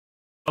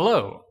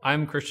Hello,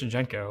 I'm Christian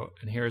Jenko,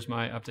 and here's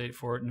my update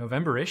for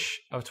Novemberish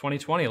of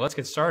 2020. Let's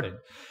get started.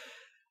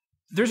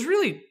 There's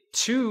really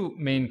two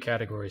main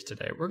categories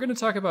today. We're going to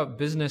talk about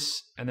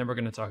business, and then we're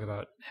going to talk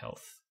about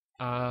health.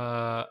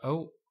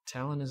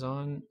 Talon is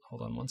on.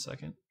 Hold on one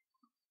second.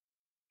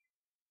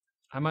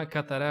 I might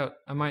cut that out.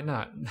 I might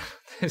not.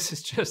 This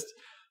is just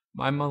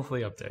my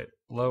monthly update.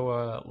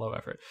 Low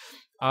effort.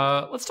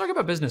 Let's talk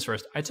about business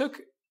first. I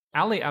took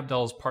Ali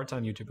Abdaal's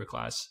part-time YouTuber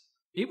class.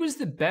 It was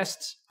the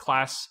best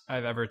class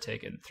I've ever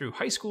taken through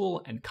high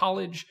school and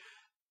college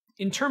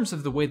in terms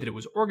of the way that it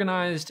was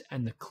organized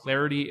and the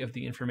clarity of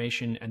the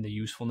information and the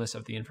usefulness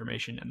of the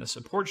information and the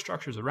support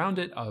structures around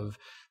it, of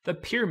the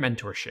peer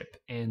mentorship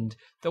and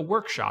the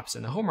workshops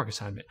and the homework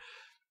assignment.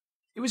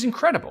 It was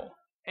incredible.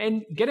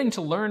 And getting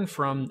to learn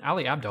from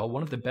Ali Abdaal,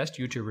 one of the best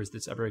YouTubers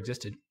that's ever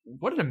existed,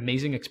 what an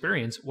amazing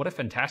experience. What a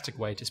fantastic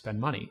way to spend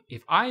money.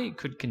 If I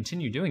could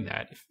continue doing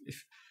that,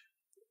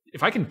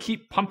 if I can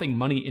keep pumping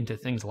money into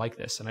things like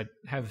this, and I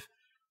have,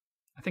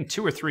 I think,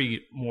 2 or 3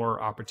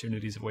 more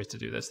opportunities of ways to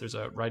do this. There's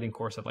a writing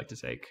course I'd like to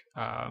take.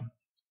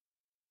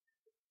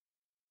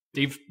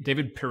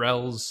 David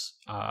Perel's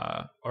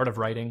Art of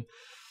Writing,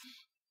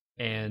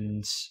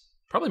 and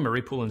probably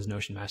Marie Poulin's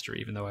Notion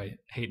Mastery, even though I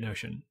hate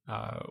Notion,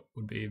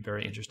 would be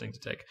very interesting to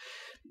take.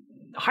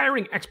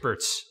 Hiring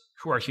experts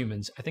who are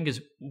humans, I think,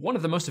 is one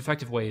of the most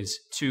effective ways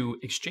to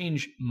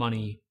exchange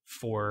money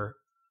for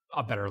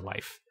a better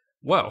life.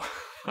 Whoa,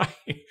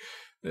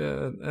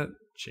 that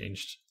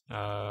changed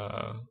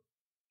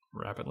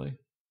rapidly.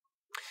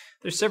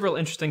 There's several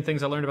interesting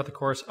things I learned about the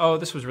course. Oh,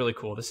 this was really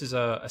cool. This is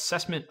an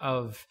assessment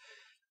of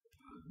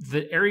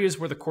the areas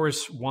where the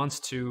course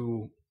wants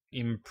to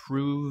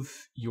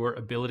improve your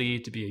ability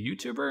to be a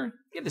YouTuber.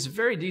 Get this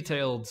very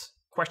detailed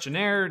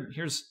questionnaire.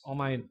 Here's all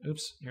my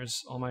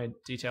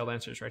detailed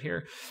answers right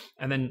here,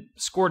 and then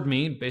scored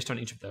me based on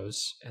each of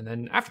those. And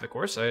then after the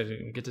course, I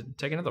get to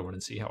take another one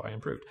and see how I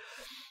improved.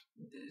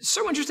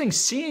 So interesting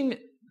seeing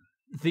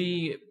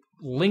the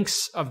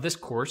links of this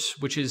course,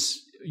 which is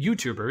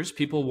YouTubers,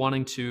 people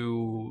wanting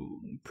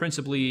to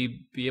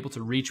principally be able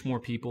to reach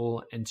more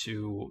people and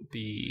to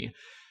be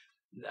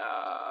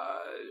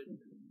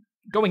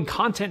going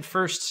content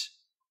first,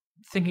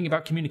 thinking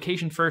about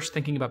communication first,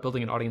 thinking about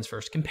building an audience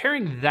first,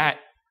 comparing that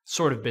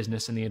sort of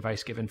business and the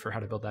advice given for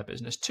how to build that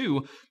business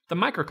to the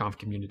microconf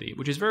community,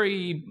 which is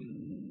very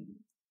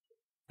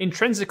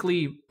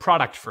intrinsically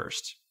product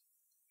first.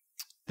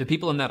 The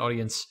people in that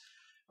audience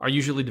are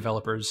usually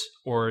developers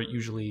or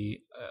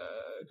usually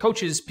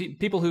coaches,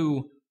 people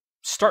who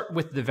start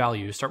with the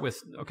value, start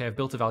with, okay, I've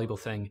built a valuable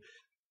thing.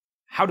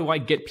 How do I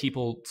get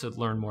people to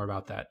learn more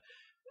about that?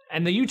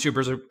 And the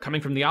YouTubers are coming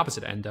from the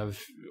opposite end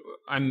of,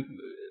 I'm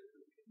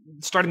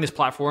starting this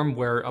platform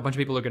where a bunch of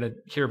people are going to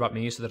hear about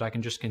me so that I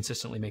can just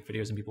consistently make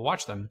videos and people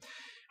watch them.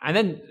 And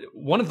then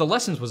one of the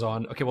lessons was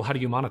on, okay, well, how do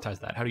you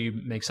monetize that? How do you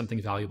make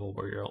something valuable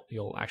where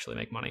you'll actually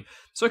make money?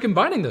 So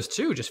combining those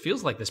two just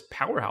feels like this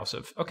powerhouse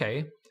of,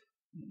 okay,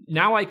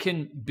 now I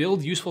can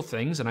build useful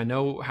things and I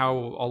know how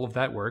all of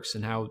that works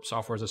and how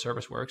software as a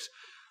service works.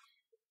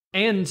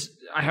 And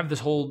I have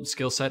this whole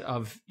skill set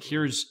of,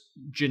 here's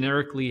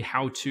generically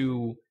how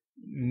to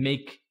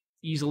make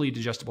easily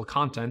digestible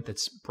content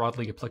that's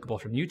broadly applicable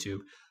from YouTube.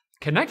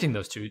 Connecting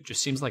those two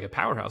just seems like a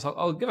powerhouse.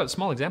 I'll give a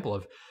small example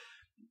of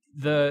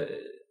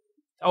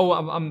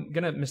I'm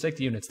going to mistake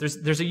the units.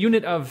 There's a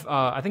unit of,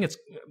 I think it's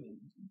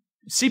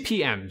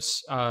CPMs,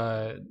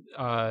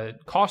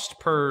 cost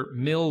per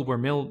mil, where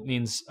mil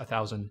means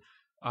 1,000.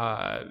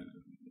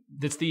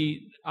 That's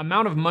the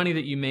amount of money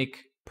that you make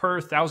per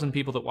 1,000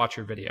 people that watch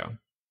your video.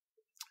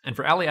 And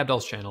for Ali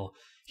Abdaal's channel,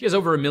 he has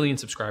over 1 million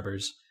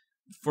subscribers.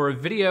 For a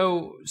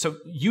video, so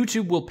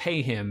YouTube will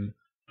pay him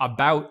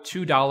about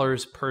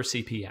 $2 per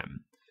CPM.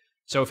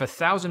 So if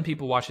 1,000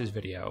 people watch his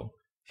video,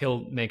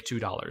 he'll make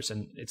 $2,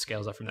 and it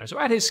scales up from there. So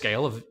at his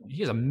scale of,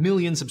 he has 1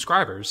 million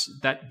subscribers,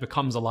 that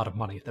becomes a lot of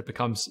money. That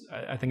becomes,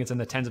 I think it's in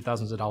the tens of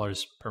thousands of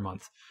dollars per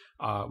month,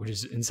 which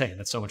is insane.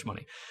 That's so much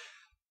money.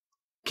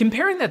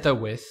 Comparing that though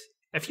with,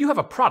 if you have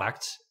a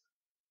product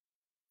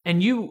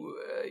and you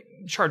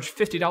charge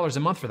 $50 a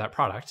month for that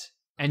product,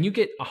 and you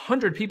get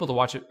 100 people to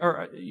watch it,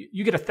 or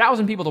you get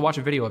 1,000 people to watch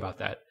a video about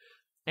that,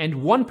 and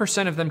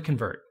 1% of them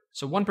convert.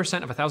 So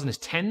 1% of 1,000 is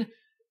 10.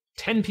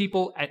 10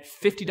 people at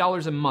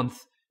 $50 a month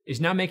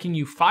is now making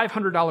you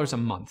 $500 a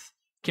month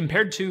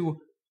compared to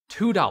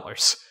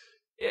 $2.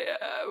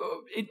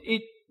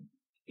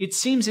 It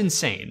seems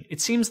insane.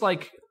 It seems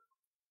like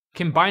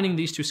combining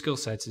these two skill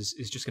sets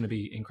is just going to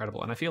be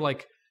incredible. And I feel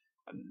like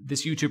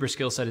this YouTuber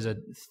skill set is a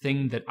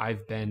thing that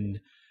I've been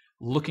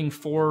looking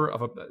for.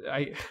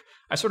 I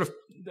sort of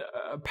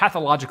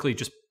pathologically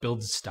just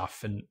build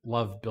stuff and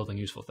love building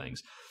useful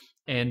things.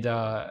 And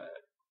I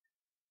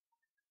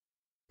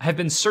have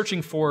been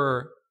searching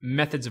for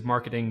methods of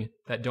marketing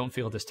that don't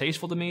feel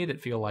distasteful to me,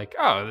 that feel like,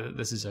 oh,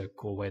 this is a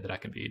cool way that I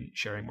can be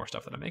sharing more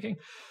stuff that I'm making.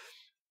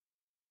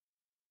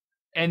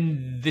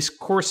 And this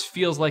course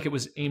feels like it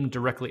was aimed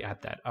directly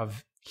at that,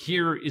 of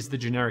here is the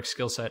generic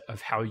skill set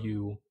of how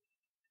you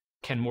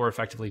can more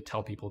effectively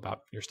tell people about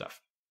your stuff.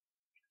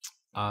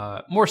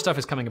 More stuff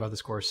is coming about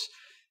this course.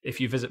 If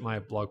you visit my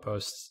blog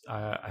posts,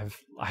 I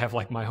have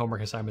like my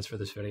homework assignments for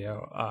this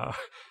video.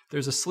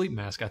 There's a sleep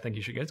mask I think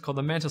you should get. It's called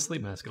the Manta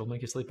Sleep Mask. It'll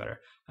make you sleep better.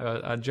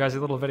 A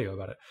jazzy little video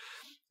about it.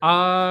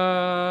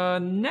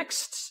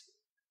 Next,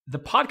 the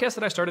podcast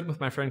that I started with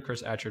my friend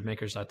Chris Atchard,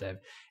 makers.dev,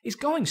 is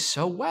going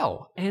so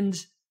well. And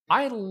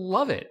I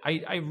love it.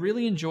 I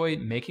really enjoy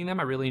making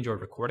them. I really enjoy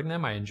recording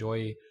them. I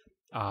enjoy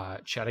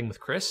chatting with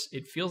Chris.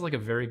 It feels like a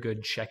very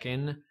good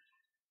check-in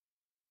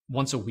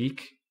once a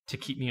week to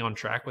keep me on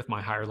track with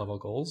my higher level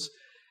goals.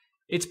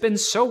 It's been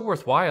so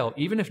worthwhile,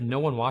 even if no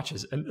one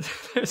watches. And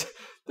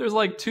there's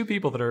like 2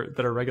 people that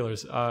are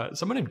regulars.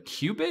 Someone named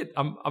Qubit.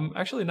 I'm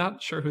actually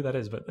not sure who that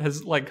is, but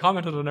has like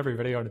commented on every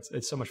video, and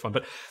it's so much fun.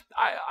 But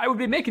I would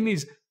be making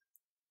these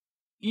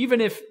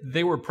even if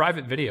they were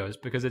private videos,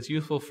 because it's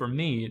useful for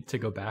me to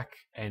go back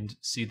and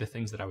see the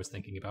things that I was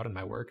thinking about in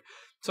my work.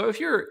 So if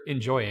you're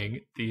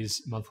enjoying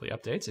these monthly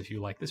updates, if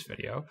you like this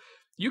video,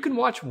 you can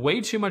watch way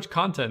too much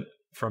content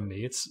from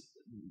me. It's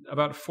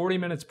about 40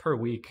 minutes per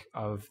week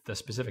of the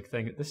specific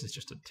thing. This is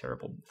just a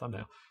terrible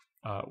thumbnail.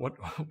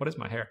 What is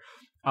my hair?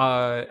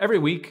 Every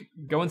week,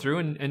 going through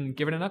and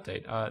giving an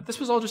update. This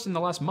was all just in the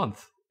last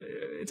month.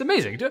 It's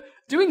amazing.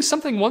 Doing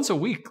something once a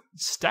week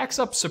stacks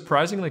up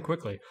surprisingly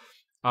quickly.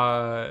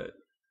 So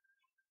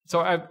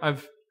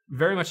I've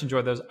very much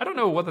enjoyed those. I don't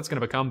know what that's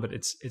going to become, but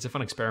it's a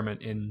fun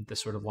experiment in this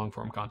sort of long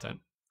form content.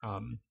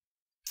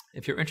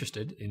 If you're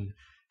interested in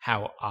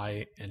how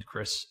I and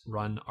Chris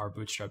run our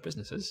bootstrap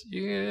businesses,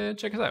 you can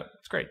check us out.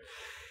 It's great.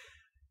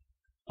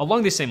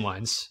 Along these same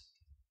lines,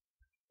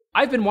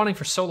 I've been wanting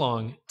for so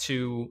long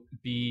to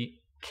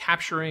be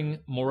capturing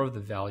more of the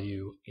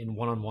value in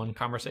one-on-one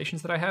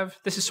conversations that I have.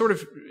 This is sort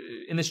of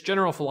in this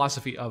general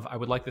philosophy of I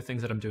would like the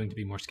things that I'm doing to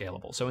be more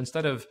scalable. So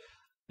instead of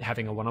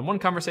having a one-on-one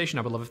conversation,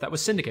 I would love if that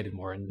was syndicated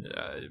more, and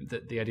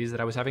the ideas that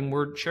I was having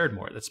were shared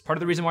more. That's part of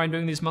the reason why I'm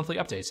doing these monthly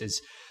updates.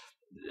 Is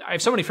I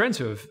have so many friends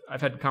who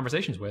I've had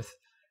conversations with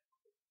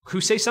who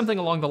say something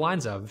along the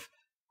lines of,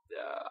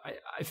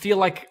 I feel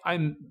like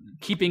I'm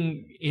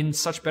keeping in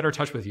such better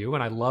touch with you,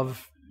 and I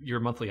love your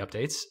monthly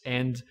updates,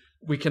 and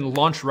we can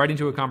launch right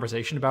into a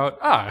conversation about,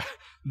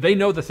 they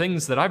know the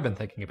things that I've been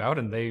thinking about,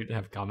 and they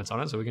have comments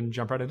on it, so we can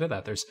jump right into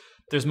that.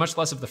 There's much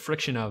less of the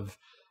friction of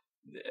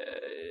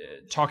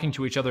talking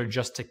to each other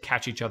just to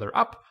catch each other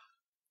up.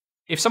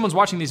 If someone's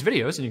watching these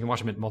videos, and you can watch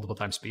them at multiple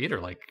times speed, or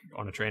like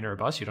on a train or a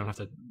bus, you don't have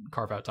to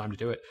carve out time to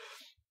do it.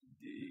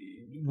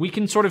 We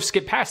can sort of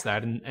skip past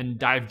that and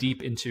dive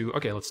deep into,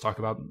 okay, let's talk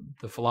about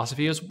the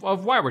philosophy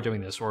of why we're doing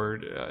this, or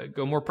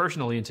go more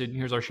personally into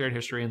here's our shared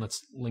history, and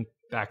let's link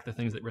back the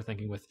things that we're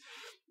thinking with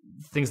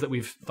things that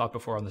we've thought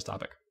before on this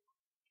topic.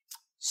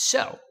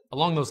 So,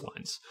 along those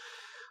lines,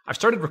 I've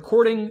started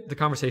recording the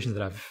conversations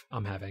that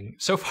I'm having.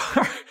 So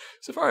far,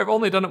 I've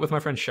only done it with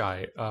my friend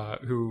Shai,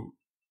 who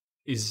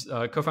is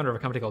co-founder of a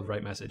company called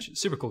Right Message.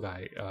 Super cool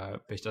guy,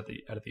 based out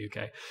of the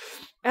UK.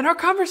 And our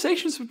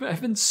conversations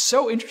have been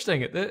so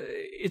interesting.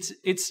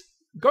 It's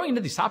going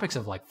into these topics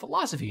of like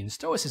philosophy and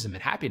stoicism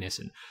and happiness.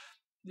 And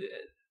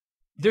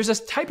there's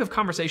this type of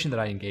conversation that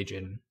I engage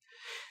in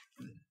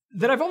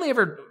that I've only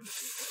ever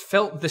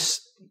felt this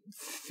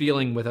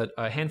feeling with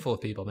a handful of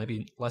people,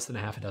 maybe less than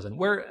a half a dozen,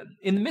 where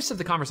in the midst of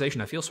the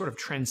conversation, I feel sort of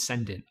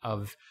transcendent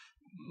of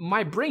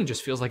my brain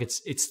just feels like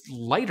it's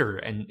lighter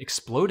and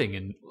exploding,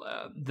 and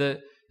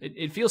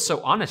it feels so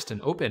honest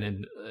and open,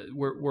 and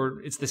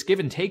it's this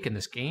give and take in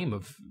this game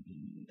of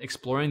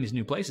exploring these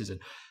new places, and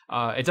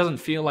it doesn't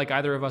feel like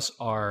either of us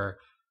are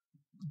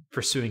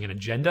pursuing an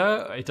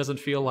agenda. It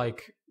doesn't feel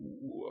like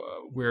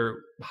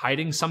we're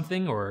hiding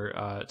something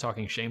or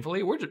talking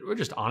shamefully. We're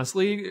just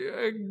honestly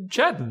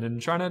chatting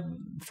and trying to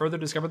further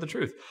discover the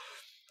truth.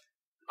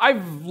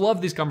 I've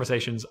loved these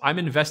conversations. I'm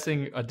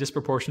investing a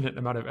disproportionate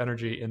amount of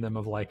energy in them,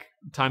 of like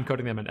time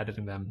coding them and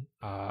editing them.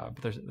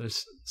 But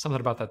there's something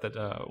about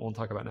that we'll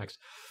talk about next.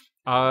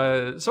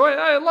 So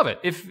I love it.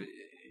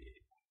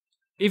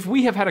 If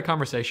we have had a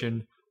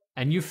conversation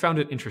and you found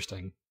it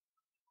interesting,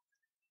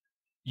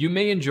 you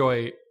may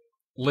enjoy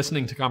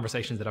listening to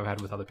conversations that I've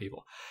had with other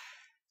people.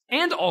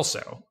 And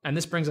also, and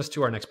this brings us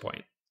to our next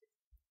point,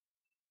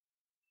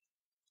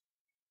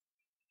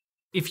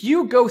 if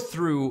you go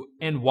through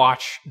and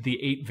watch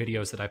the 8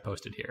 videos that I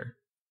posted here,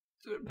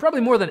 probably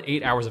more than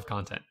 8 hours of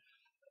content,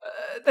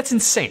 that's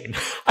insane.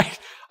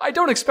 I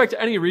don't expect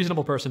any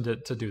reasonable person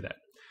to do that.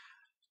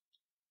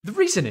 The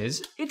reason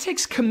is, it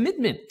takes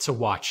commitment to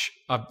watch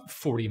a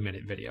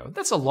 40-minute video.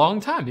 That's a long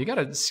time. You got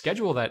to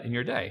schedule that in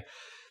your day.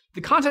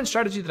 The content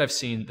strategy that I've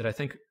seen that I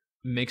think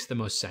makes the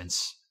most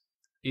sense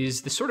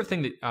is the sort of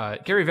thing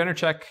that Gary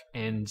Vaynerchuk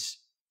and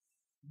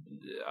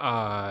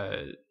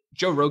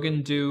Joe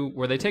Rogan do,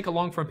 where they take a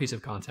long-form piece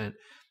of content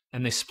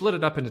and they split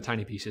it up into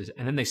tiny pieces,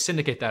 and then they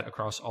syndicate that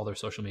across all their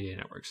social media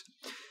networks.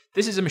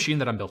 This is a machine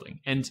that I'm building,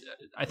 and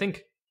I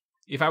think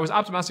if I was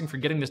optimizing for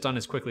getting this done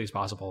as quickly as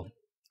possible,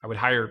 I would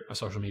hire a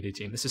social media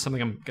team. This is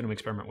something I'm going to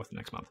experiment with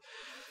next month.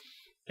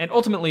 And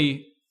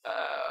ultimately,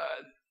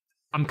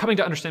 I'm coming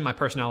to understand my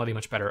personality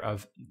much better.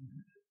 Of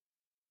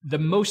the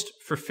most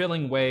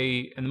fulfilling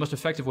way and the most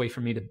effective way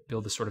for me to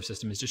build this sort of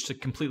system is just to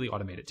completely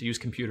automate it, to use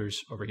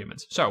computers over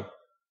humans. So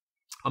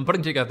I'm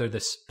putting together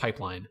this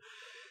pipeline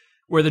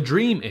where the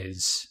dream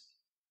is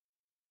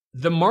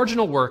the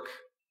marginal work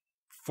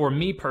for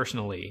me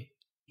personally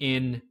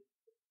in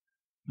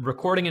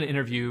recording an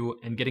interview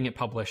and getting it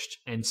published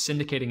and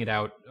syndicating it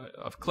out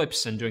of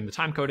clips and doing the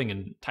time coding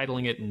and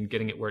titling it and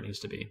getting it where it needs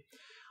to be.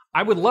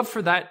 I would love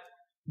for that,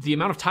 the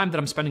amount of time that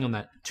I'm spending on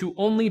that, to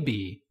only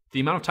be the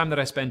amount of time that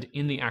I spend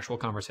in the actual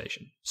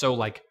conversation. So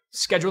like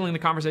scheduling the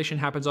conversation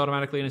happens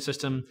automatically in a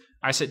system.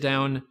 I sit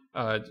down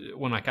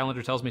when my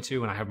calendar tells me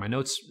to, and I have my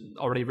notes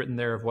already written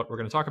there of what we're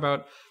going to talk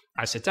about.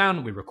 I sit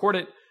down, we record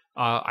it,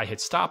 I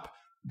hit stop.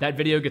 That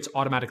video gets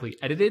automatically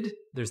edited.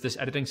 There's this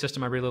editing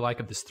system I really like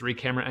of this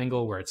 3-camera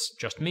angle where it's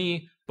just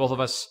me, both of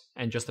us,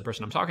 and just the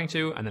person I'm talking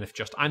to. And then if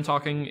just I'm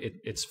talking,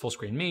 it's full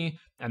screen me.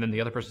 And then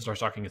the other person starts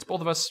talking, it's both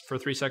of us for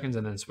 3 seconds,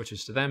 and then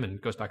switches to them and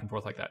goes back and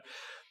forth like that.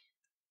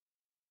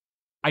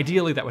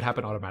 Ideally, that would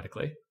happen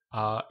automatically.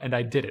 And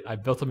I did it. I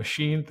built a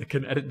machine that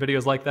can edit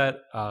videos like that.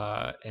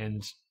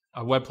 And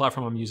a web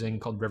platform I'm using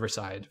called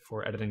Riverside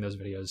for editing those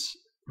videos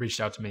reached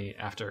out to me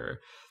after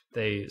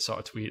they saw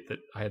a tweet that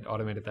I had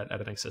automated that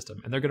editing system,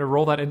 and they're going to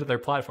roll that into their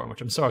platform, which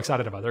I'm so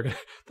excited about. They're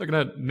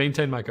going to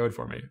maintain my code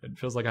for me. It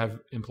feels like I have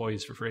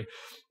employees for free.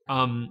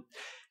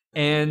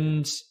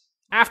 And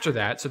after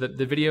that, so that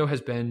the video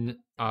has been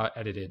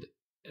edited,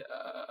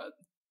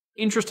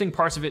 interesting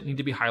parts of it need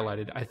to be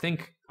highlighted. I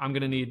think I'm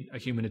going to need a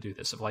human to do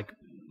this, of like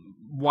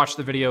watch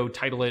the video,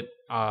 title it,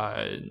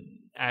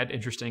 add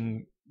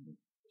interesting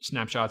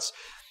snapshots.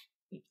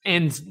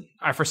 And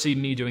I foresee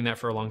me doing that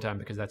for a long time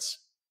because that's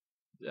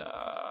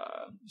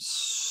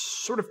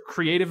sort of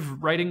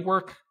creative writing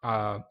work.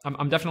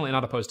 I'm definitely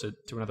not opposed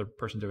to another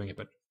person doing it,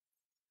 but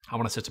I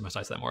want to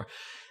systematize that more.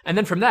 And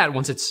then from that,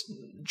 once it's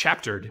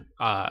chaptered,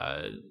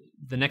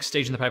 the next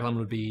stage in the pipeline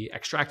would be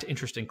extract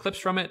interesting clips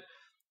from it,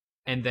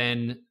 and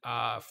then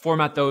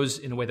format those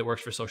in a way that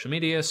works for social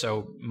media.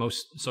 So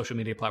most social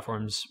media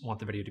platforms want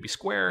the video to be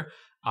square.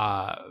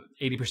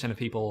 80% of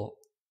people...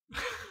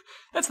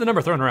 That's the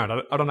number thrown around.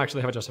 I don't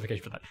actually have a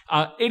justification for that.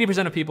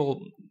 80% of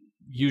people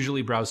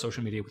usually browse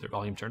social media with their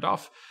volume turned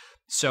off.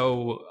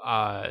 So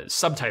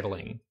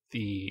subtitling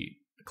the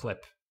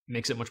clip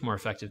makes it much more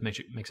effective, makes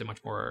it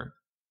much more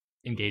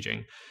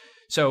engaging.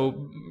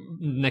 So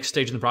next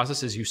stage in the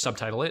process is you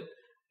subtitle it,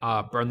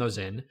 burn those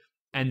in,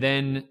 and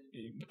then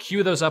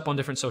queue those up on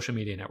different social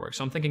media networks.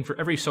 So I'm thinking for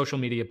every social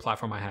media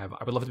platform I have,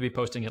 I would love to be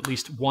posting at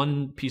least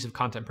one piece of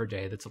content per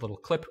day that's a little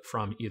clip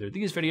from either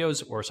these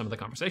videos or some of the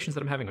conversations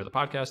that I'm having or the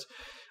podcast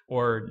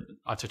or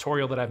a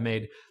tutorial that I've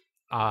made.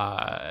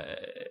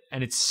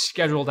 And it's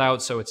scheduled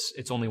out, so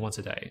it's only once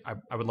a day.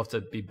 I would love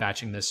to be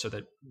batching this so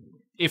that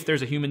if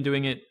there's a human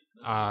doing it,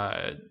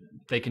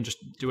 they can just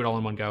do it all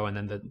in one go, and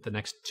then the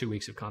next 2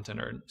 weeks of content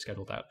are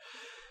scheduled out.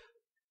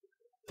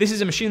 This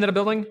is a machine that I'm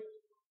building.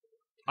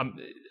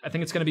 I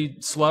think it's going to be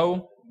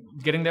slow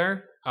getting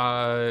there,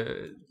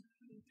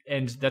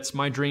 and that's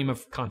my dream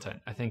of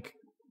content. I think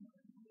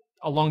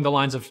along the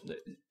lines of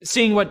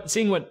seeing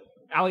what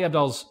Ali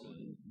Abdal's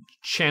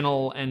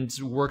channel and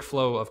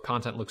workflow of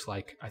content looks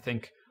like. I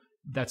think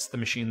that's the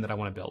machine that I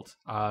want to build.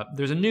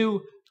 There's a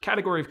new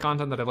category of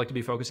content that I'd like to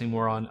be focusing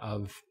more on,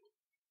 of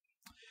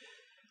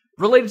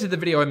related to the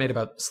video I made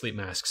about sleep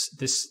masks.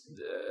 This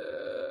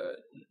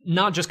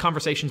not just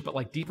conversations, but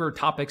like deeper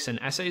topics and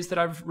essays that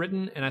I've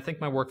written. And I think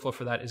my workflow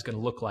for that is going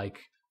to look like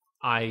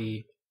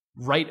I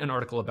write an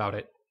article about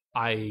it,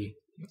 I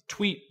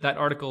tweet that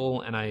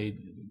article, and I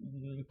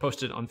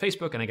post it on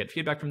Facebook, and I get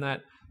feedback from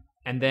that.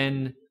 And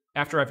then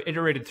after I've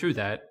iterated through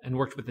that and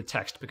worked with the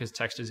text, because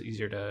text is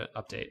easier to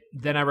update,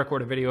 then I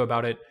record a video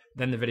about it,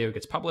 then the video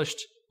gets published,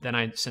 then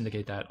I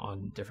syndicate that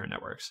on different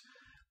networks.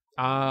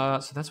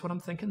 So that's what I'm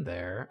thinking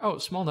there. Oh,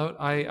 small note,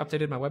 I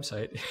updated my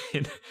website.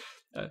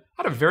 I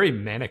had a very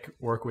manic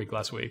work week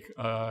last week.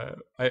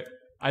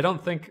 I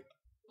don't think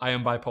I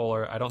am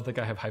bipolar. I don't think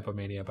I have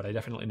hypomania, but I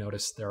definitely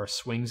noticed there are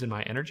swings in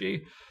my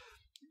energy.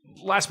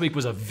 Last week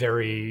was a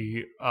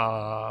very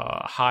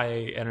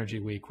high energy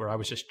week where I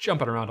was just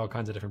jumping around all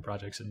kinds of different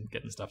projects and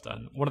getting stuff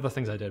done. One of the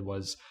things I did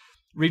was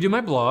redo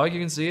my blog. You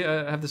can see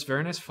I have this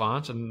very nice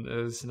font and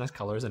it's nice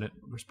colors, and it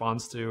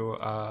responds to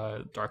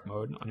dark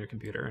mode on your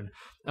computer.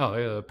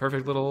 And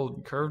perfect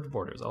little curved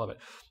borders. I love it.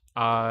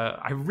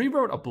 I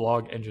rewrote a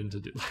blog engine to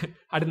do.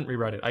 I didn't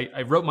rewrite it.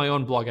 I wrote my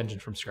own blog engine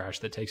from scratch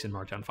that takes in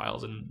Markdown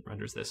files and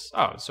renders this.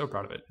 Oh, I'm so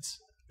proud of it.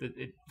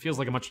 It feels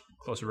like a much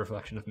closer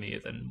reflection of me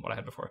than what I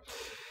had before.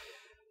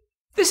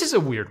 This is a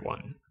weird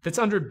one that's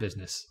under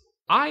business.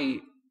 I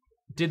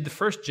did the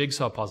first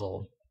jigsaw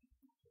puzzle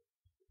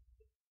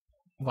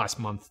last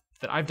month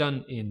that I've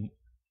done in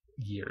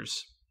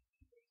years.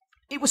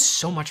 It was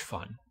so much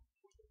fun.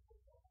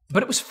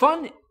 But it was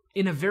fun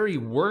in a very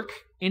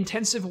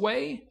work-intensive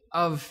way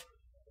of...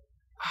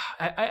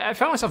 I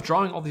found myself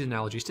drawing all these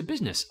analogies to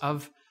business,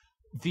 of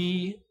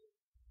the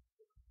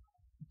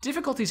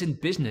difficulties in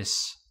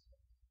business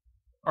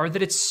are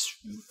that it's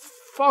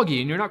foggy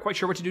and you're not quite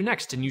sure what to do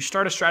next, and you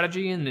start a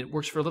strategy and it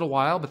works for a little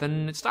while, but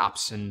then it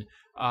stops, and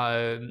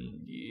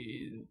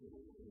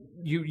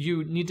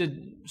you need to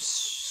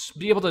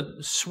be able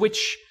to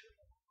switch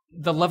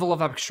the level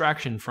of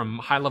abstraction from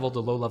high level to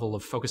low level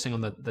of focusing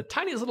on the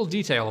tiniest little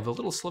detail of the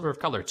little sliver of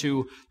color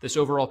to this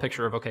overall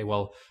picture of, okay,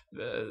 well,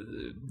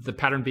 the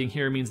pattern being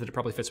here means that it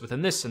probably fits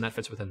within this and that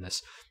fits within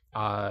this.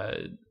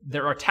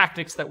 There are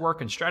tactics that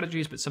work and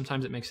strategies, but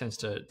sometimes it makes sense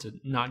to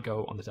not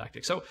go on the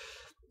tactics. So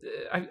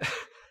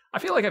I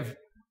feel like I've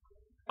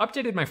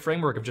updated my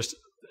framework of just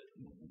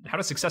how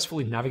to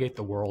successfully navigate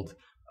the world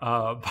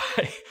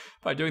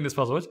by doing this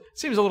puzzle. It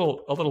seems a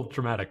little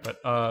dramatic, but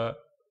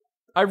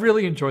I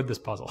really enjoyed this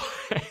puzzle,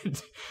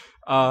 and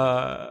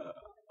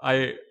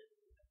I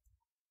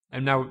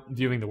am now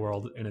viewing the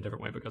world in a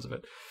different way because of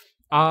it.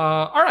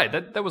 All right,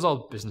 that was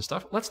all business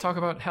stuff. Let's talk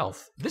about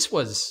health. This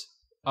was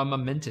a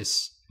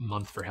momentous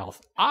month for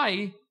health.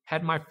 I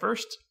had my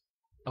first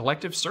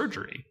elective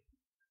surgery.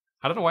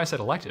 I don't know why I said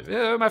elective.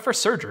 My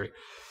first surgery.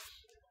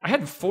 I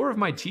had 4 of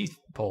my teeth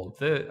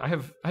pulled. I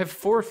have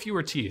 4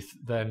 fewer teeth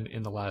than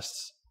in the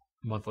last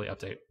monthly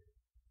update.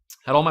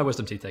 Had all my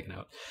wisdom teeth taken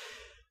out.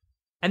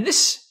 And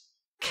this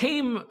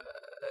came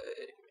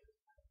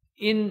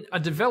in a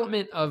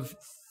development of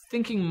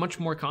thinking much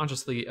more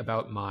consciously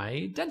about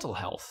my dental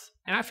health.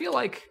 And I feel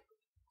like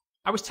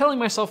I was telling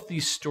myself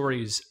these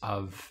stories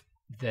of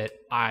that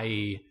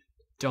I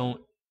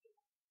don't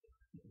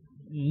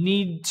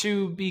need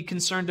to be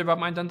concerned about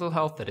my dental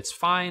health, that it's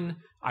fine.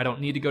 I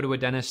don't need to go to a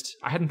dentist.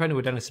 I hadn't been to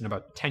a dentist in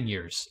about 10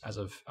 years, as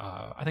of,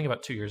 I think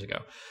about 2 years ago.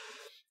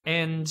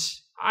 And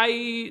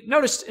I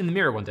noticed in the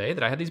mirror one day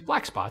that I had these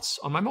black spots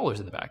on my molars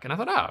in the back. And I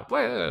thought,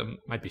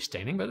 might be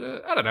staining, but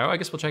I don't know. I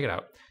guess we'll check it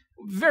out.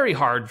 Very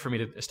hard for me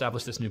to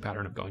establish this new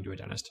pattern of going to a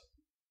dentist.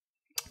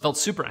 Felt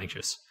super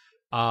anxious.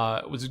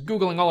 Was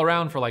Googling all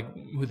around for like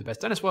who the best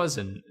dentist was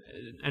and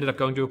ended up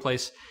going to a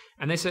place.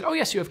 And they said, oh,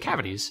 yes, you have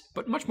cavities.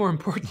 But much more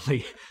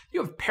importantly,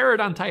 you have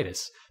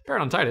periodontitis.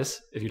 Periodontitis,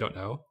 if you don't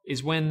know,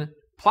 is when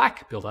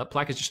plaque buildup.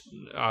 Plaque is just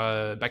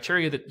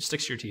bacteria that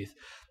sticks to your teeth.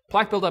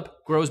 Plaque buildup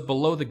grows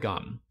below the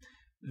gum.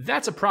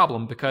 That's a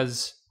problem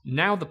because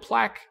now the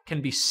plaque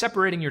can be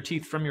separating your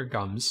teeth from your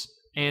gums,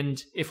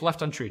 and if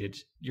left untreated,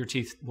 your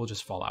teeth will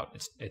just fall out.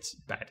 It's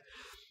bad.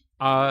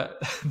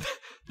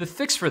 The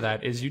fix for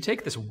that is you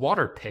take this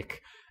water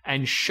pick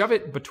and shove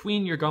it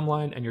between your gum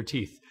line and your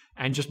teeth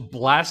and just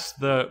blast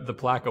the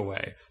plaque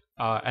away,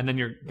 and then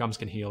your gums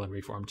can heal and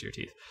reform to your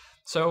teeth.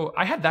 So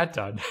I had that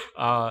done.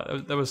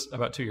 That was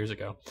about 2 years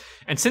ago.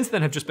 And since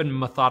then have just been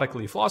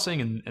methodically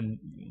flossing and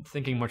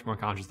thinking much more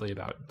consciously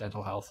about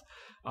dental health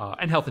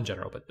and health in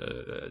general, but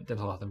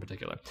dental health in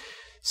particular.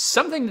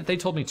 Something that they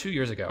told me 2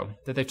 years ago,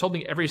 that they've told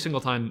me every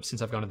single time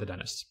since I've gone to the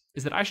dentist,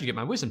 is that I should get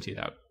my wisdom teeth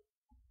out.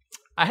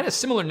 I had a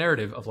similar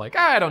narrative of like,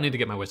 I don't need to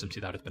get my wisdom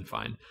teeth out. It's been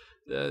fine.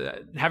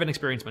 Haven't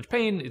experienced much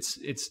pain.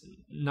 It's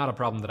not a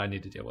problem that I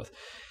need to deal with.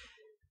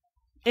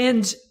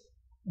 And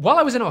while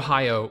I was in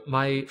Ohio,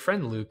 my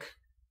friend Luke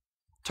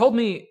told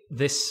me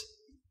this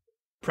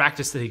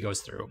practice that he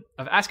goes through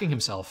of asking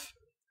himself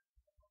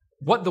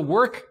what the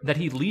work that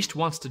he least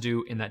wants to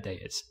do in that day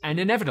is. And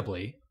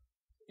inevitably,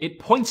 it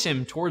points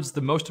him towards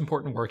the most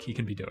important work he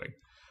can be doing.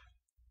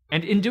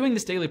 And in doing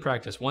this daily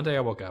practice, one day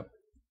I woke up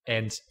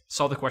and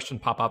saw the question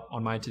pop up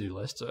on my to-do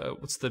list.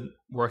 What's the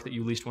work that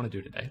you least want to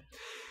do today?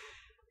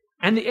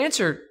 And the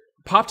answer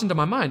popped into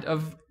my mind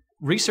of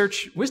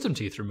research wisdom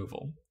teeth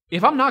removal.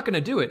 If I'm not going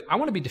to do it, I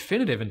want to be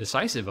definitive and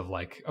decisive of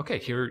like, okay,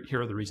 here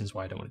are the reasons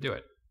why I don't want to do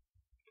it.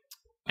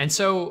 And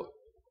so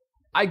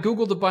I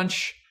Googled a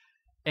bunch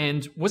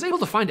and was able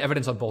to find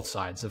evidence on both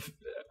sides of,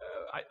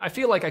 I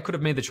feel like I could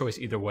have made the choice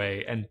either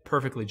way and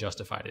perfectly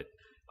justified it.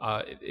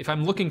 If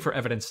I'm looking for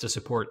evidence to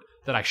support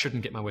that I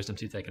shouldn't get my wisdom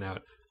teeth taken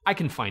out, I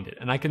can find it.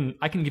 And I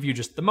can give you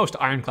just the most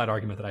ironclad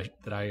argument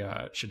that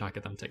I should not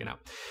get them taken out.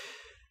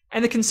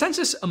 And the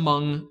consensus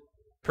among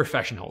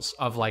professionals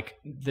of like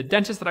the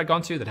dentist that I'd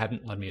gone to that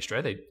hadn't led me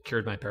astray, they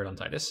cured my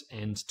periodontitis,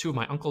 and 2 of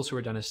my uncles who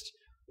were dentists,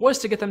 was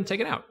to get them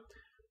taken out.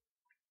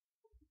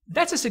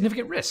 That's a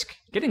significant risk.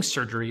 Getting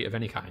surgery of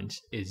any kind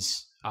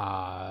is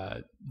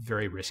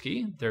very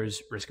risky.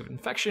 There's risk of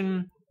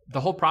infection.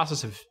 The whole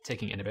process of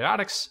taking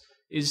antibiotics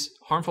is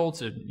harmful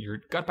to your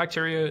gut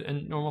bacteria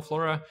and normal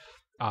flora.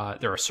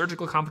 There are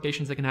surgical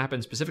complications that can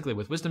happen, specifically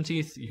with wisdom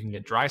teeth. You can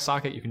get dry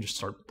socket. You can just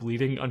start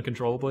bleeding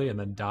uncontrollably and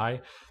then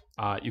die.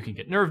 You can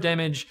get nerve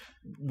damage.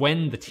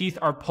 When the teeth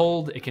are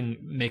pulled, it can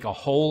make a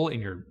hole in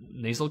your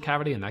nasal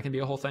cavity, and that can be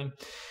a whole thing.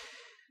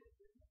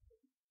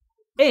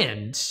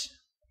 And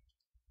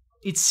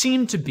it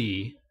seemed to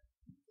be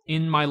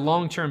in my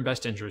long-term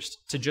best interest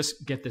to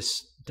just get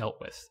this dealt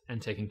with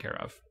and taken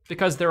care of,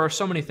 because there are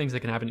so many things that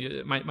can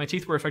happen. My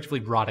teeth were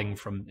effectively rotting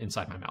from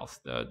inside my mouth.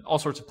 All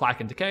sorts of plaque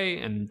and decay,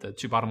 and the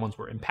 2 bottom ones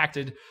were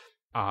impacted.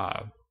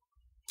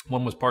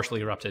 One was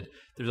partially erupted.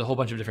 There's a whole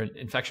bunch of different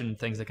infection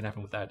things that can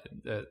happen with that.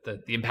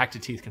 The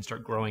impacted teeth can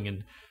start growing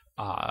and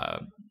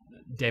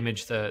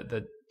damage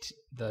the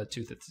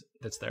tooth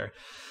that's there.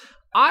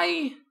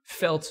 I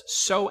felt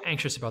so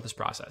anxious about this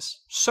process.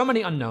 So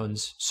many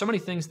unknowns, so many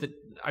things that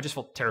I just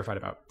felt terrified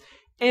about.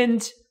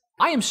 And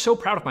I am so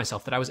proud of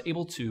myself that I was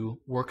able to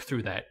work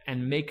through that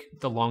and make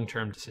the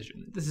long-term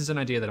decision. This is an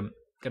idea that I'm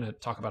going to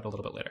talk about a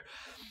little bit later.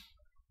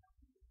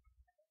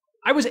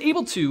 I was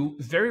able to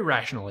very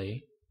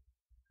rationally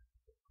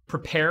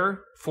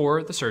prepare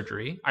for the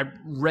surgery. I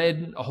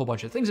read a whole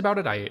bunch of things about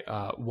it. I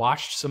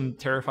watched some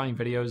terrifying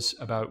videos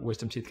about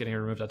wisdom teeth getting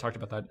removed. I talked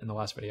about that in the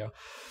last video.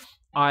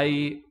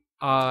 I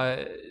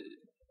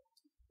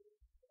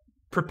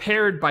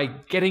prepared by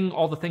getting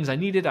all the things I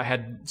needed. I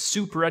had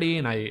soup ready,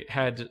 and I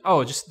had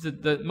just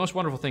the most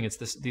wonderful thing. It's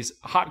these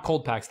hot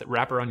cold packs that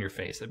wrap around your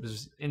face. It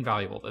was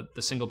invaluable.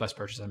 The single best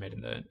purchase I made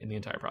in the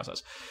entire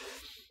process.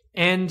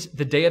 And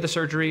the day of the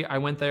surgery, I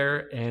went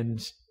there,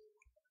 and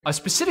a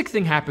specific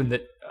thing happened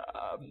that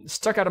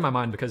stuck out of my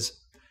mind, because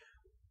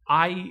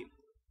I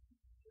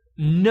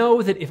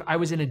know that if I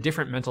was in a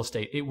different mental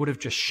state, it would have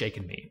just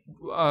shaken me.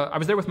 I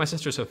was there with my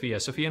sister Sophia.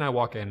 Sophia and I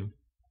walk in.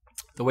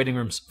 The waiting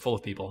room's full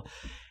of people.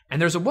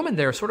 And there's a woman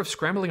there sort of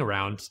scrambling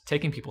around,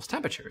 taking people's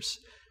temperatures.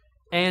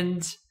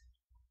 And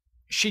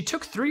she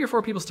took 3 or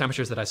 4 people's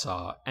temperatures that I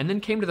saw, and then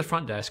came to the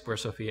front desk where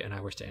Sophia and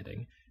I were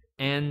standing,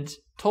 and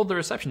told the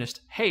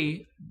receptionist,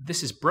 hey,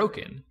 this is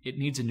broken. It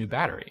needs a new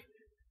battery,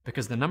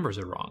 because the numbers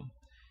are wrong.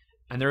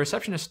 And the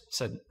receptionist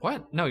said,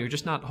 what? No, you're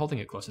just not holding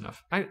it close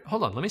enough.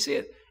 Hold on, let me see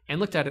it.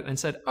 And looked at it and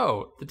said,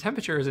 oh, the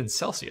temperature is in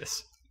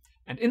Celsius.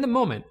 And in the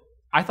moment,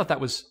 I thought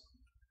that was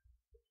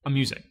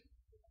amusing.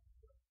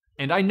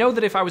 And I know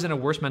that if I was in a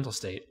worse mental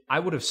state, I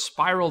would have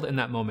spiraled in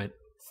that moment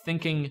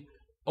thinking,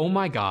 oh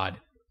my God,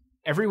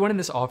 everyone in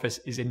this office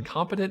is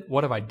incompetent.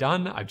 What have I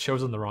done? I've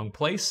chosen the wrong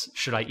place.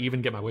 Should I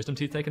even get my wisdom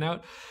teeth taken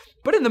out?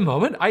 But in the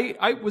moment,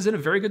 I was in a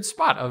very good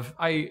spot of,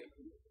 I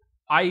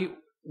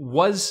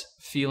was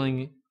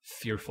feeling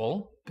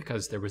fearful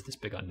because there was this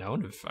big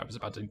unknown if I was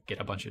about to get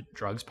a bunch of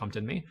drugs pumped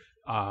in me.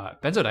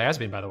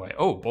 Benzodiazepine, by the way.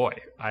 Oh boy,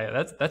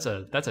 that's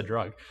a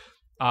drug.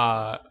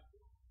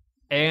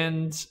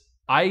 And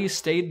I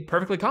stayed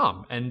perfectly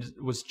calm and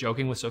was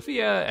joking with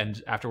Sophia, and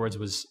afterwards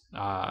was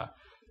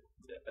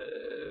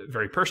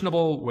very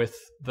personable with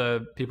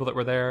the people that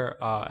were there.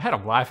 Had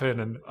them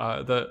laughing, and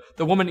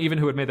the woman even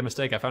who had made the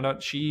mistake, I found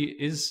out she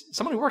is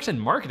someone who works in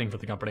marketing for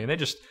the company, and they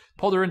just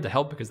pulled her in to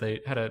help because they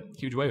had a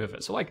huge wave of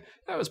it. So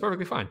that was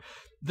perfectly fine.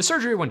 The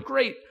surgery went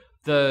great.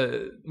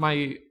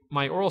 My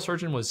oral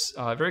surgeon was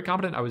very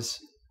competent. I was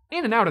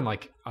in and out in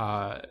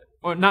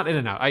or not in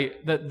and out.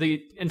 The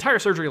entire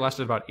surgery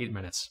lasted about 8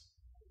 minutes.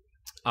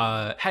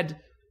 Had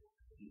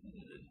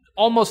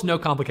almost no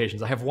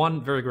complications. I have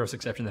one very gross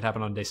exception that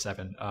happened on day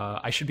 7.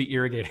 I should be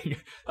irrigating.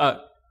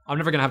 I'm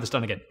never going to have this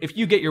done again. If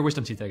you get your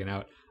wisdom teeth taken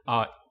out,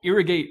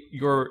 irrigate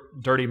your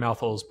dirty mouth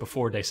holes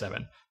before day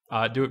 7.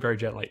 Do it very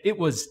gently. It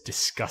was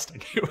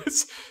disgusting.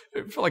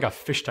 It felt like a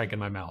fish tank in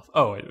my mouth.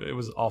 Oh, it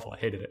was awful. I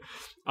hated it.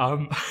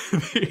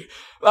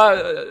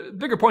 The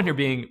bigger point here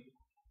being,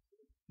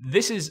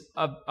 this is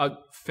a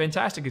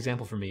fantastic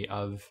example for me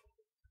of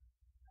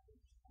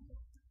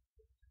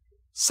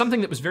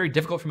something that was very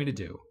difficult for me to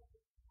do,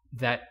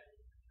 that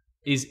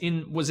was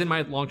in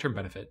my long-term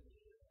benefit,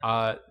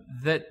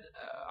 that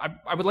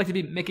I would like to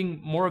be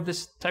making more of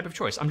this type of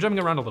choice. I'm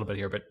jumping around a little bit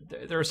here, but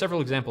there are several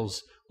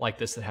examples like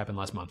this that happened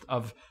last month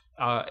of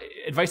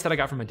advice that I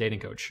got from a dating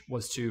coach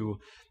was to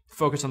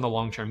focus on the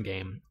long-term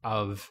game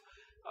of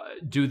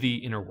do the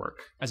inner work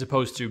as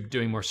opposed to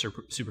doing more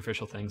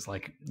superficial things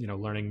like,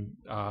 learning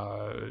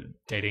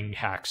dating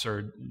hacks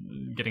or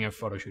getting a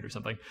photo shoot or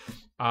something.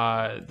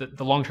 The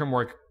long-term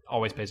work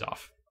always pays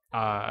off.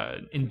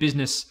 In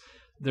business,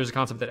 there's a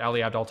concept that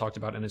Ali Abdaal talked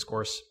about in his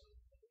course,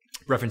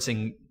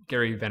 referencing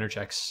Gary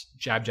Vaynerchuk's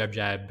jab, jab,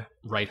 jab,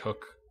 right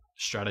hook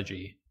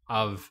strategy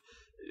of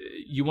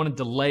you want to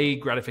delay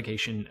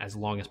gratification as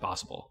long as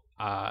possible.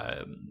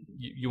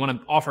 You want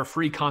to offer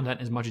free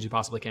content as much as you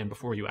possibly can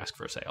before you ask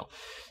for a sale.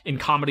 In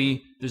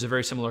comedy, there's a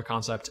very similar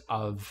concept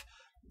of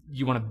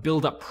you want to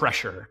build up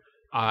pressure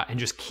and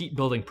just keep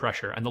building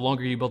pressure. And the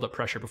longer you build up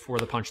pressure before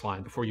the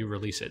punchline, before you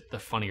release it, the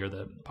funnier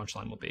the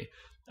punchline will be.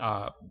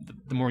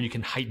 The more you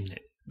can heighten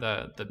it,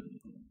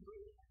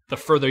 the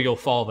further you'll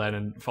fall then,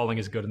 and falling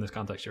is good in this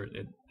context.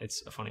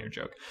 It's a funnier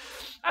joke.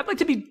 I'd like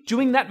to be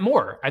doing that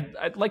more.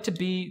 I'd like to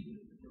be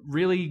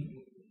really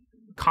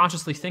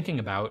consciously thinking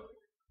about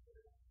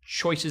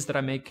choices that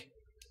I make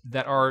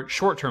that are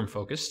short-term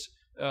focused.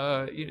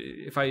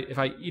 If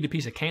I eat a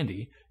piece of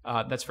candy,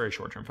 that's very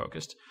short-term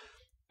focused.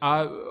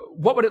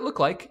 What would it look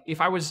like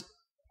if I was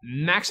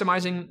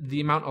maximizing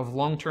the amount of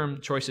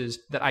long-term choices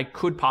that I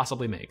could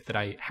possibly make, that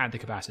I had the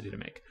capacity to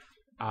make?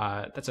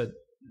 That's an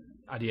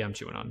idea I'm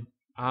chewing on.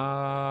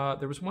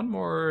 There was one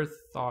more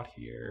thought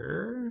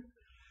here.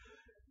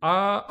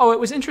 It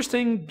was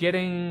interesting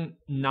getting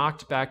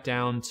knocked back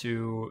down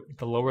to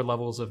the lower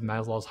levels of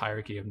Maslow's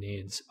hierarchy of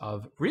needs,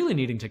 of really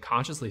needing to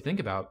consciously think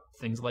about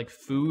things like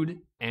food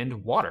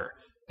and water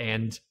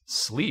and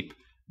sleep.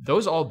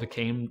 Those all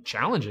became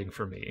challenging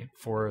for me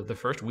for the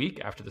first week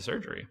after the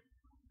surgery.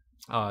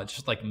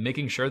 Just like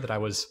making sure that I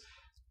was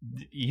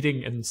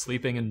eating and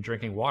sleeping and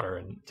drinking water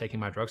and taking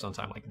my drugs on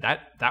time. Like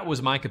that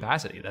was my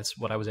capacity. That's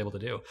what I was able to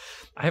do.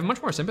 I have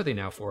much more sympathy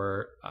now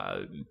for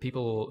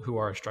people who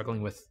are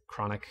struggling with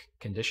chronic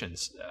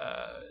conditions.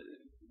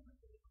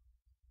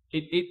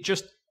 It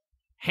just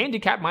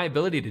handicapped my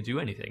ability to do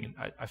anything. And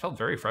I felt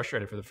very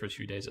frustrated for the first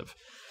few days of.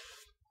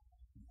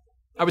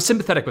 I was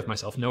sympathetic with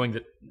myself, knowing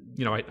that,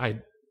 you know, I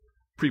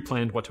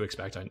pre-planned what to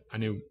expect. I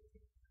knew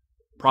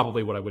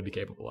probably what I would be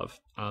capable of.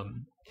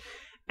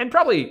 And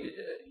probably,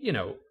 you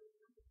know,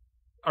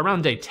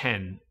 around day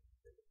 10,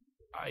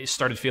 I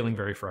started feeling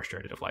very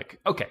frustrated of like,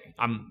 okay,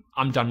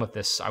 I'm done with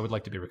this. I would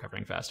like to be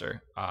recovering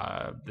faster.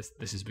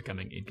 This is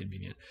becoming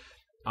inconvenient.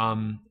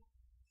 And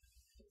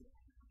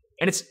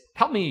it's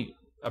helped me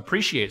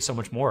appreciate so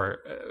much more.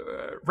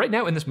 Right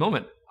now in this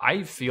moment,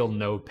 I feel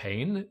no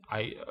pain.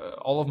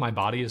 All of my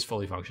body is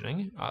fully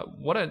functioning.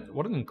 What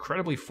an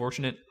incredibly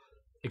fortunate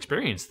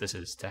experience this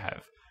is to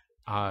have.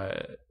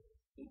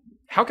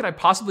 How could I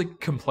possibly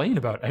complain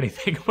about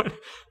anything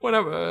when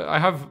I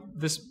have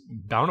this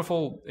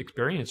bountiful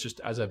experience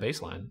just as a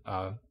baseline?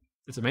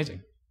 It's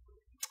amazing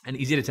and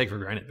easy to take for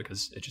granted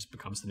because it just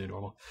becomes the new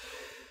normal.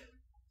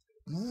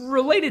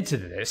 Related to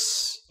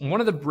this, one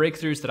of the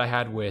breakthroughs that I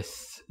had with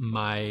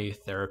my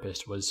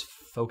therapist was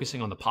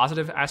focusing on the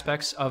positive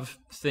aspects of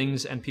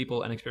things and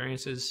people and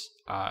experiences.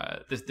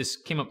 This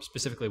came up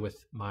specifically with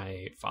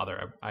my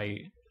father. I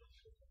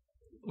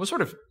was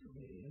sort of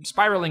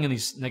spiraling in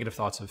these negative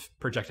thoughts of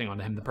projecting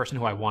onto him the person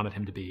who I wanted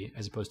him to be,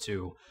 as opposed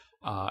to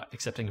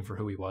accepting him for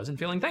who he was and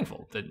feeling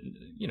thankful that,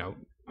 you know,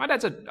 my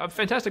dad's a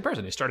fantastic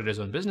person. He started his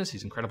own business.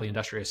 He's incredibly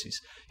industrious.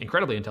 He's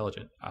incredibly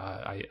intelligent.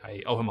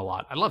 I owe him a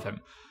lot. I love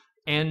him.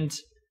 And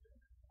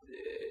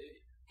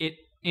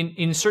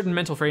in certain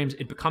mental frames,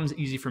 it becomes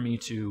easy for me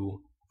to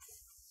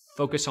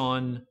focus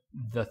on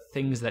the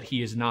things that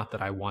he is not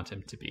that I want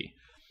him to be.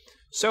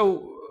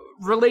 So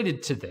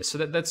related to this, so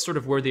that's sort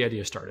of where the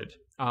idea started.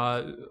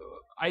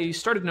 I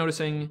started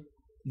noticing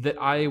that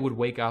I would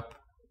wake up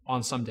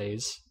on some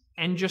days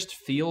and just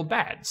feel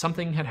bad.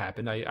 Something had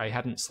happened. I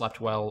hadn't slept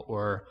well,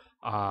 or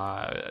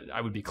I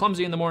would be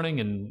clumsy in the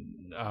morning and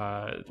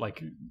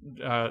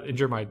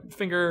injure my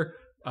finger.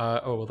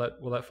 Will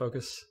that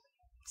focus?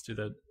 Let's do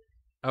the.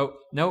 Oh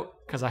no,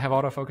 because I have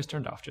autofocus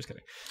turned off. Just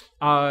kidding.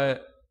 I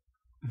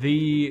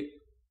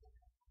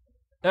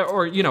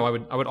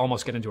would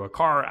almost get into a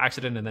car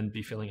accident and then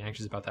be feeling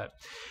anxious about that.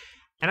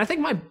 And I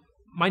think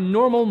my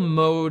normal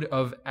mode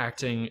of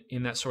acting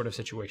in that sort of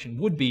situation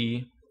would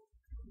be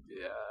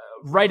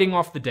writing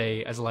off the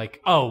day as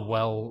like, oh,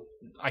 well,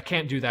 I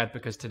can't do that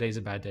because today's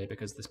a bad day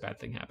because this bad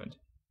thing happened.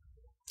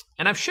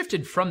 And I've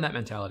shifted from that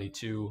mentality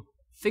to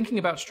thinking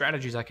about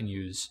strategies I can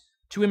use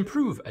to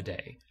improve a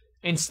day.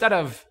 Instead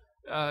of,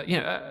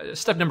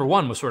 step number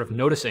one was sort of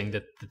noticing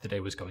that the day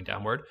was going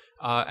downward.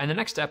 And the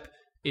next step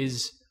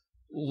is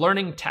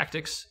learning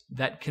tactics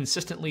that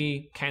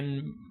consistently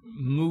can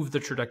move the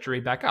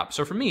trajectory back up.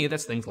 So for me,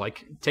 that's things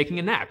like taking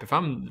a nap. If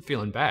I'm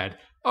feeling bad,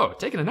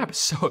 taking a nap is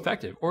so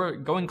effective. Or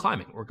going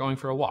climbing, or going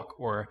for a walk,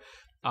 or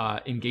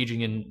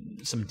engaging in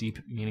some deep,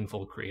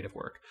 meaningful, creative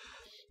work.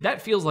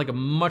 That feels like a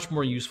much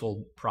more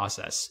useful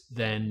process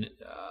than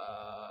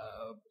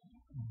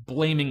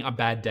blaming a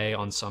bad day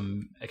on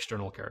some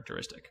external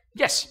characteristic.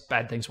 Yes,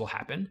 bad things will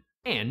happen,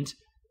 and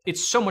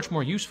it's so much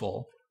more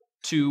useful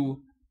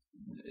to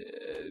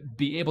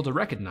be able to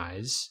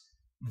recognize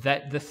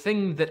that the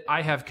thing that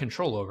I have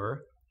control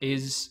over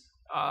is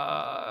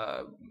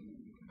how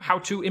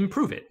to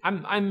improve it.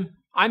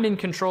 I'm in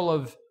control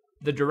of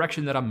the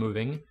direction that I'm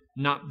moving,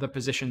 not the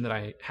position that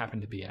I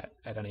happen to be at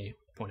any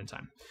point in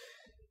time.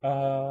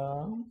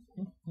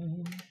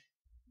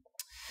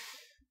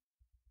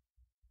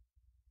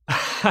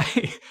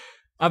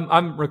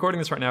 I'm recording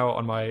this right now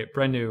on my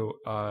brand new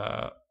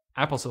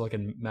Apple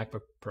Silicon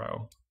MacBook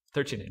Pro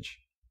 13-inch.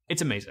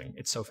 It's amazing.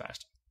 It's so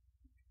fast.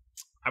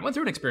 I went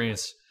through an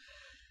experience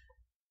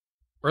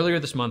earlier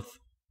this month.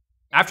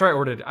 After I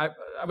ordered, I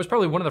was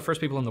probably one of the first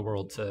people in the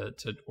world to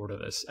order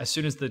this. As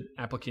soon as the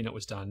Apple keynote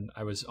was done,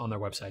 I was on their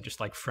website just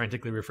like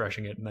frantically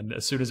refreshing it. And then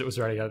as soon as it was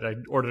ready, I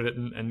ordered it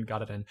and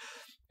got it in.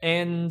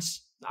 And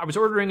I was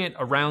ordering it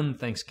around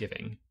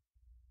Thanksgiving.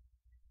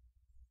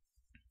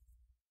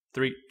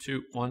 3,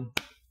 2, 1.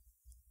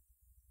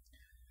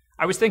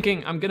 I was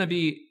thinking I'm going to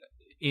be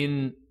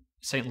in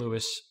St.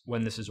 Louis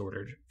when this is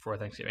ordered for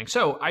Thanksgiving.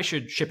 So I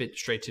should ship it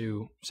straight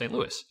to St.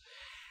 Louis.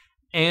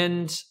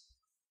 And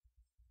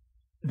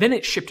then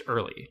it shipped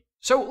early.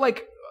 So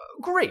like,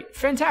 great,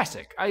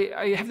 fantastic.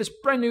 I have this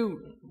brand new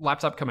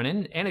laptop coming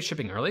in and it's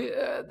shipping early.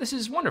 This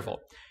is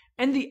wonderful.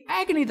 And the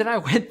agony that I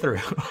went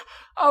through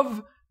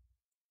of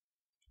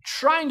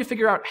trying to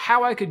figure out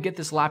how I could get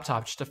this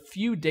laptop just a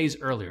few days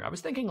earlier. I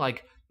was thinking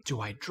like, do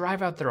I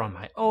drive out there on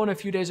my own a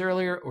few days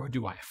earlier, or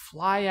do I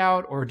fly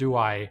out, or do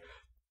I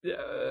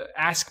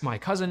ask my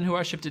cousin who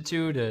I shipped it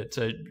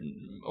to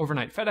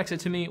overnight FedEx it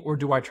to me, or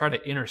do I try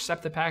to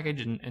intercept the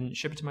package and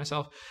ship it to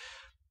myself?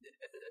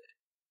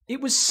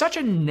 It was such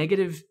a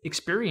negative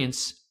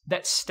experience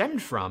that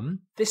stemmed from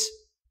this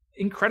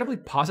incredibly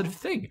positive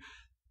thing.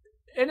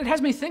 and it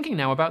has me thinking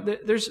now about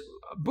there's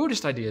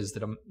Buddhist ideas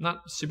that I'm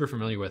not super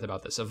familiar with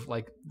about this, of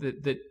like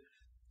that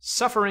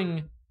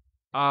suffering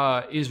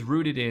is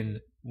rooted in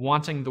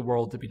wanting the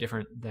world to be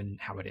different than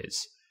how it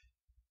is.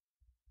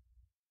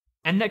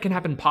 And that can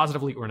happen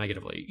positively or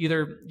negatively.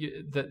 Either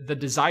the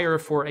desire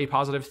for a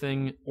positive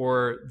thing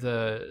or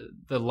the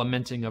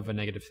lamenting of a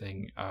negative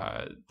thing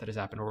that has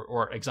happened,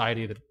 or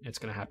anxiety that it's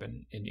going to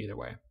happen in either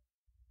way.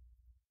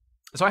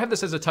 So I have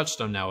this as a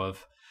touchstone now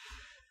of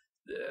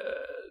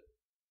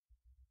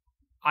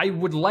I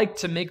would like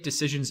to make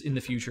decisions in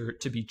the future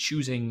to be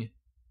choosing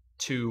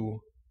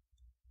to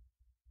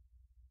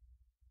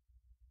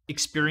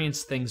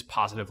experience things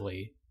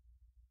positively.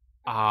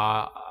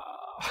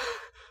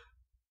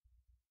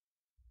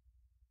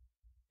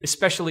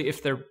 Especially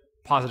if they're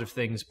positive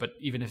things, but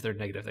even if they're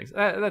negative things.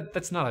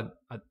 That's not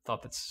a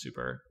thought that's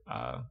super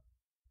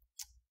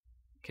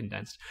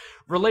condensed.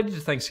 Related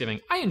to Thanksgiving,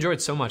 I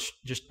enjoyed so much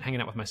just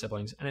hanging out with my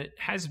siblings, and it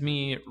has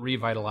me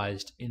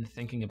revitalized in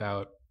thinking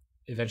about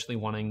eventually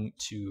wanting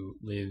to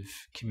live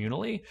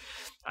communally.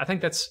 I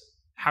think that's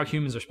how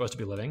humans are supposed to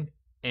be living,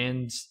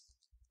 and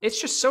it's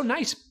just so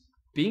nice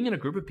being in a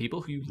group of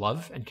people who you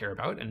love and care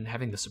about and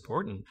having the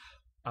support. And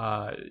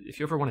if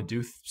you ever want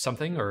to do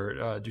something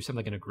or do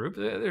something in a group,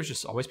 there's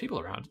just always people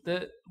around.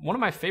 One of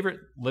my favorite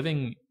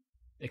living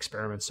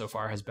experiments so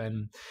far has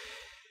been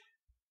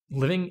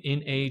living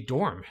in a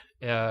dorm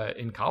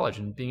in college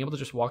and being able to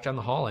just walk down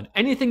the hall and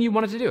anything you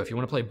wanted to do. If you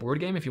want to play a board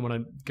game, if you want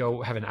to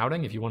go have an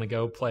outing, if you want to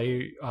go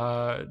play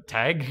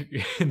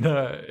tag in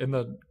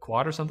the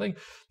quad or something,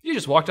 you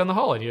just walk down the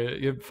hall and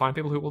you find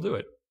people who will do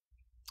it.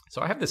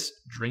 So I have this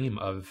dream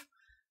of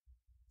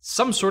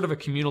some sort of a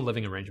communal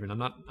living arrangement.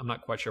 I'm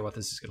not quite sure what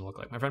this is going to look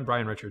like. My friend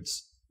Brian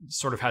Richards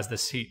sort of has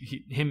this.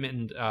 Him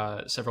and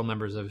several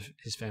members of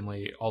his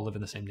family all live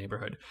in the same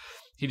neighborhood.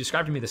 He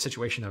described to me the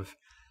situation of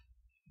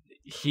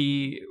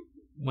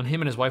when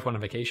him and his wife went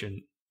on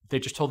vacation, they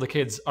just told the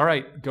kids, all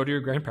right, go to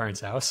your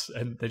grandparents' house.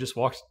 And they just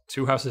walked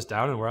 2 houses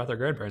down and were at their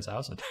grandparents'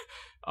 house. And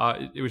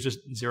it was just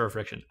zero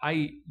friction.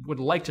 I would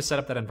like to set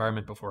up that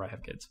environment before I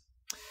have kids.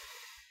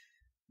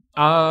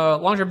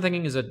 Long-term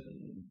thinking is an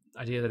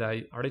idea that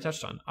I already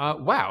touched on.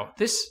 Wow,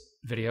 this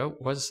video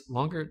was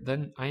longer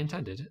than I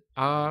intended.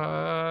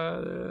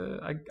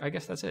 I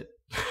guess that's it.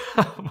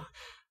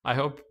 I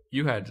hope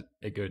you had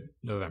a good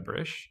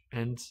Novemberish,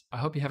 and I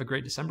hope you have a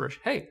great Decemberish.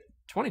 Hey,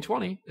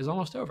 2020 is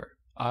almost over.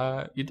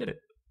 You did it.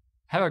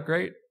 Have a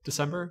great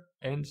December,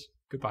 and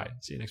goodbye.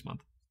 See you next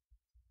month.